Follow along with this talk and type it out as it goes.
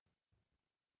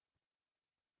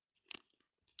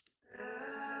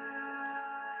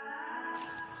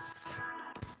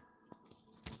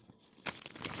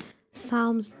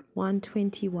Psalms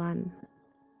 121.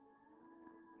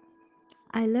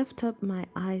 I lift up my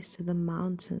eyes to the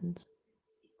mountains.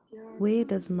 Where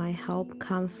does my help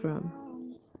come from?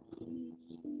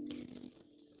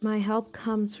 My help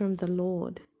comes from the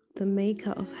Lord, the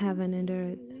maker of heaven and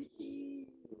earth.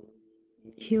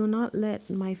 He will not let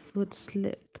my foot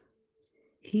slip.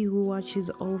 He who watches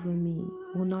over me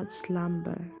will not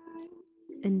slumber.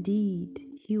 Indeed,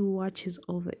 he who watches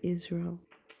over Israel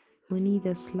will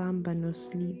neither slumber nor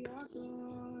sleep.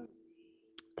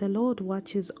 The Lord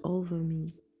watches over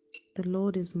me. The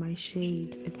Lord is my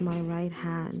shade at my right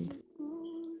hand.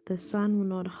 The sun will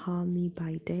not harm me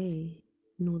by day,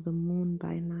 nor the moon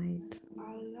by night.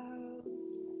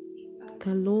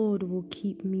 The Lord will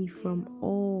keep me from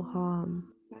all harm.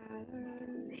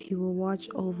 He will watch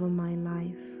over my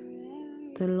life.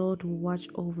 The Lord will watch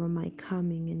over my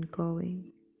coming and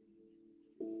going,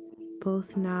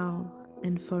 both now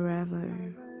and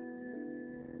forever.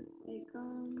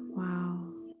 Wow.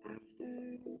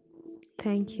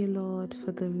 Thank you, Lord,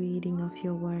 for the reading of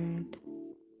your word.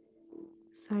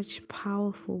 Such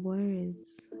powerful words.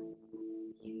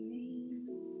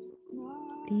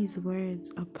 These words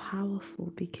are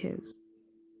powerful because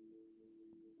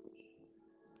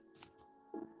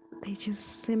they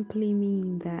just simply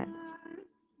mean that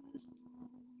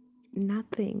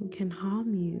nothing can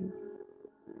harm you.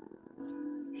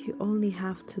 You only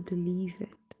have to believe it.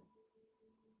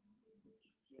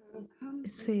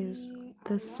 It says,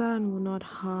 the sun will not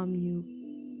harm you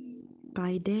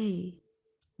by day,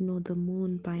 nor the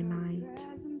moon by night.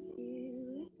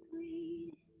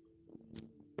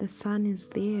 The sun is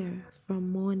there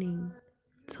from morning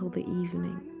till the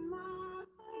evening,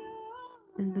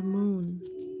 and the moon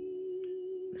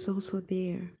is also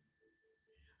there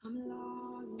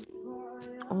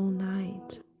all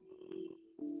night.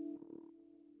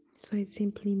 So it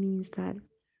simply means that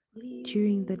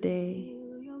during the day,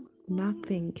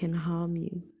 nothing can harm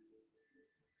you.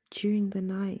 During the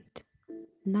night,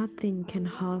 nothing can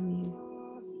harm you,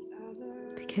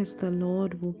 because the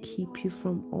Lord will keep you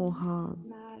from all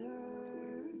harm.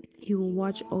 He will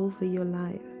watch over your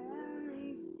life,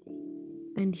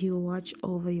 and He will watch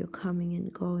over your coming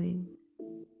and going,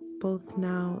 both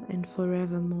now and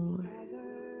forevermore.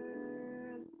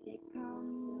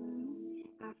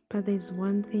 But there's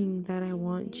one thing that I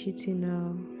want you to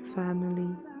know,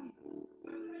 family.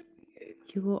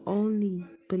 You will only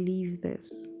believe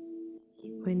this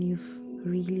when you've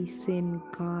really seen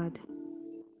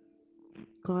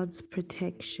God's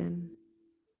protection.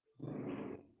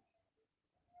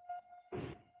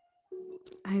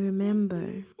 I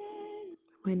remember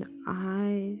when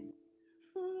I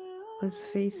was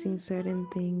facing certain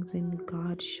things and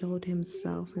God showed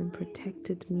Himself and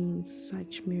protected me in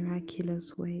such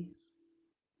miraculous ways.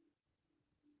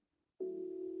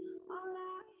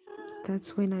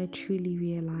 That's when I truly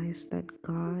realized that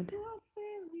God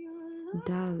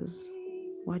does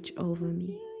watch over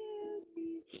me.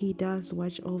 He does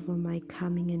watch over my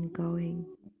coming and going.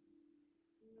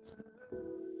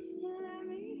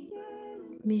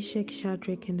 Meshach,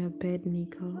 Shadrach, and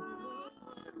Abednego,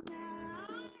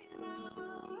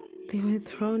 they were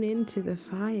thrown into the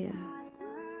fire,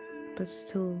 but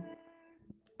still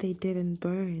they didn't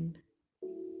burn.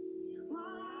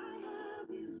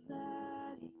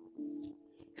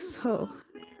 So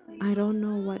I don't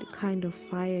know what kind of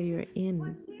fire you're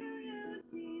in,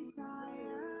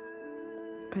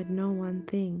 but know one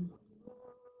thing: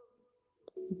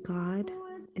 God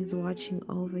is watching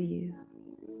over you.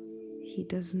 He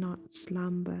does not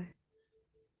slumber.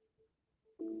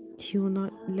 He will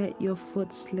not let your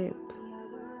foot slip.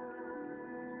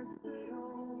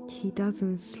 He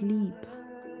doesn't sleep.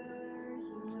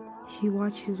 He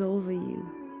watches over you.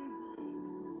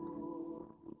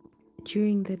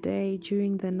 During the day,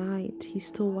 during the night, He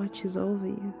still watches over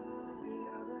you.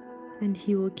 And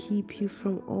He will keep you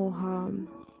from all harm.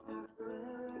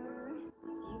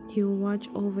 He will watch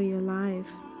over your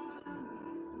life.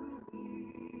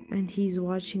 And He's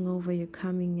watching over your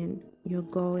coming and your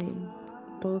going,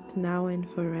 both now and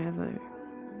forever.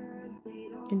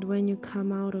 And when you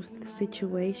come out of the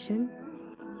situation,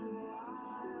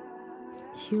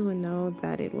 you will know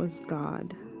that it was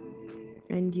God.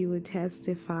 And you will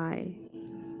testify,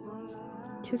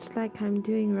 just like I'm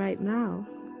doing right now.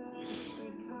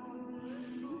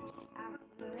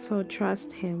 So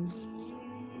trust Him.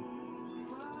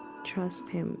 Trust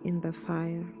Him in the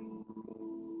fire.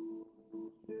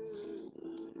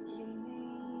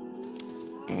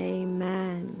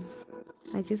 Amen.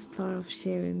 I just thought of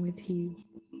sharing with you.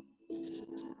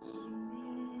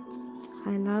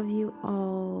 I love you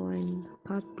all and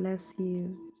God bless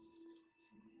you.